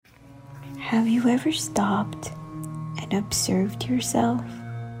Have you ever stopped and observed yourself?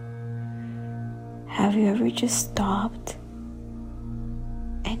 Have you ever just stopped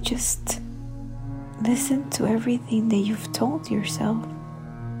and just listened to everything that you've told yourself?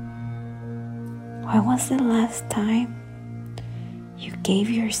 When was the last time you gave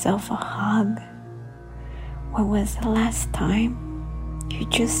yourself a hug? When was the last time you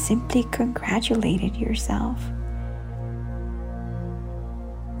just simply congratulated yourself?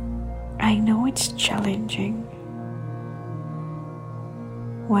 I know it's challenging.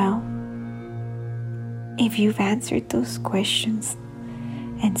 Well, if you've answered those questions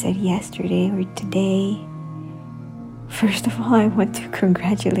and said yesterday or today, first of all, I want to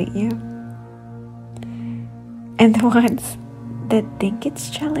congratulate you. And the ones that think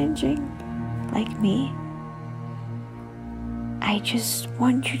it's challenging, like me, I just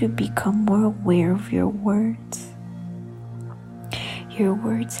want you to become more aware of your words. Your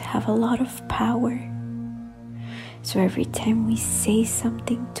words have a lot of power. So every time we say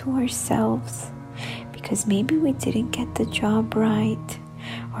something to ourselves, because maybe we didn't get the job right,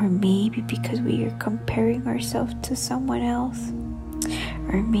 or maybe because we are comparing ourselves to someone else,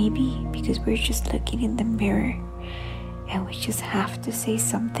 or maybe because we're just looking in the mirror and we just have to say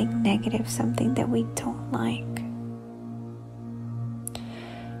something negative, something that we don't like.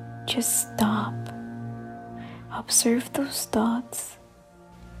 Just stop. Observe those thoughts.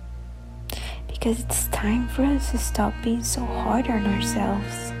 Because it's time for us to stop being so hard on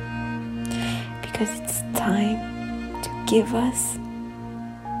ourselves. Because it's time to give us,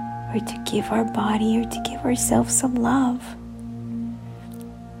 or to give our body, or to give ourselves some love.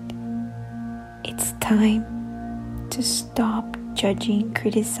 It's time to stop judging,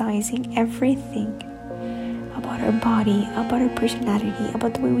 criticizing everything about our body, about our personality,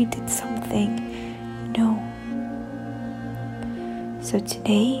 about the way we did something. No. So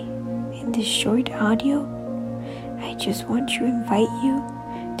today, in this short audio, I just want to invite you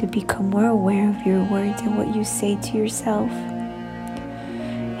to become more aware of your words and what you say to yourself.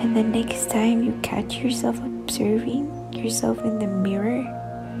 And the next time you catch yourself observing yourself in the mirror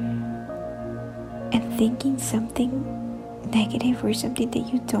and thinking something negative or something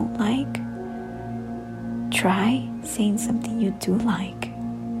that you don't like, try saying something you do like.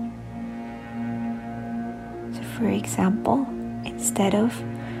 So for example, instead of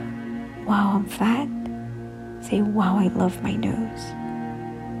 "Wow, I'm fat," say "Wow, I love my nose."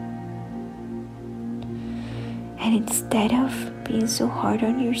 And instead of being so hard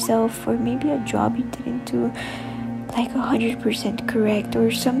on yourself for maybe a job you didn't do like 100% correct, or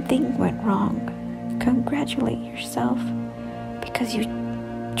something went wrong, congratulate yourself because you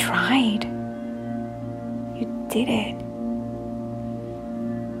tried. You did it.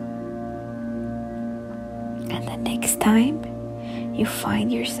 And the next time you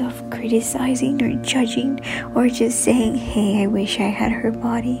find yourself criticizing or judging or just saying, "Hey, I wish I had her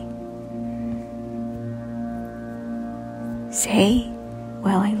body," say,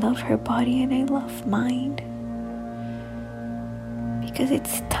 "Well, I love her body and I love mine." Because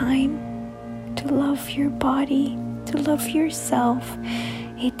it's time to love your body, to love yourself.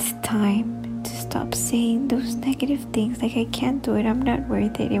 It's time to stop saying those negative things like, "I can't do it, I'm not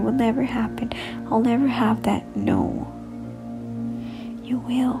worth it, it will never happen, I'll never have that." No. You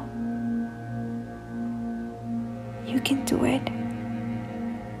will. You can do it.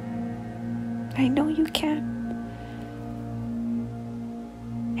 I know you can.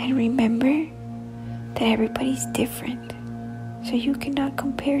 And remember that everybody's different. So you cannot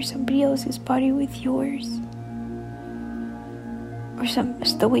compare somebody else's body with yours. Or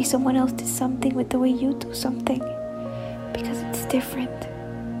the way someone else did something with the way you do something. Because it's different.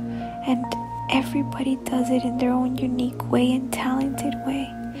 And everybody does it in their own unique way and talented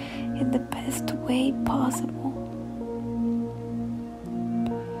way, in the best way possible.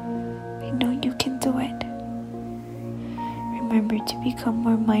 I know you can do it. Remember to become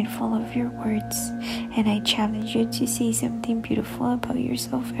more mindful of your words, and I challenge you to say something beautiful about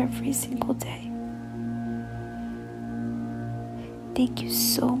yourself every single day. Thank you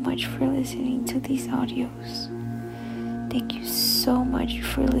so much for listening to these audios. Thank you so much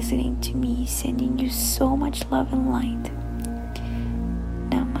for listening to me, sending you so much love and light.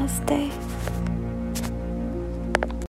 Namaste.